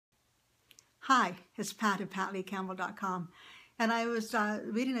Hi, it's Pat at PatLeeCampbell.com. And I was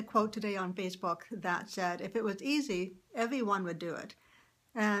reading a quote today on Facebook that said, if it was easy, everyone would do it.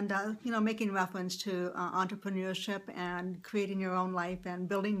 And, making reference to entrepreneurship and creating your own life and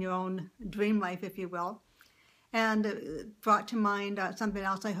building your own dream life, if you will. And it brought to mind something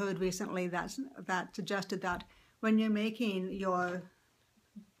else I heard recently that suggested that when you're making your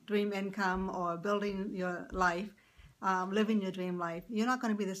dream income or building your life, living your dream life, you're not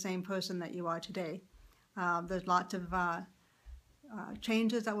going to be the same person that you are today. There's lots of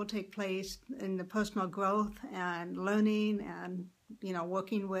changes that will take place in the personal growth and learning and,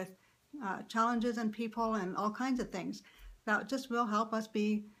 working with challenges and people and all kinds of things that just will help us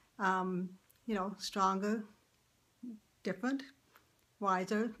be, stronger, different,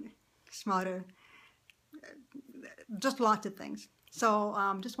 wiser, smarter, just lots of things. So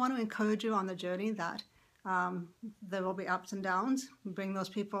just want to encourage you on the journey that there will be ups and downs. Bring those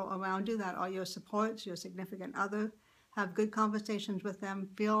people around you that are your supports, your significant other. Have good conversations with them.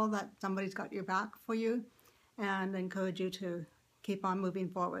 Feel that somebody's got your back for you, and encourage you to keep on moving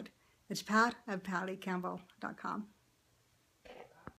forward. It's Pat at PatLeeCampbell.com.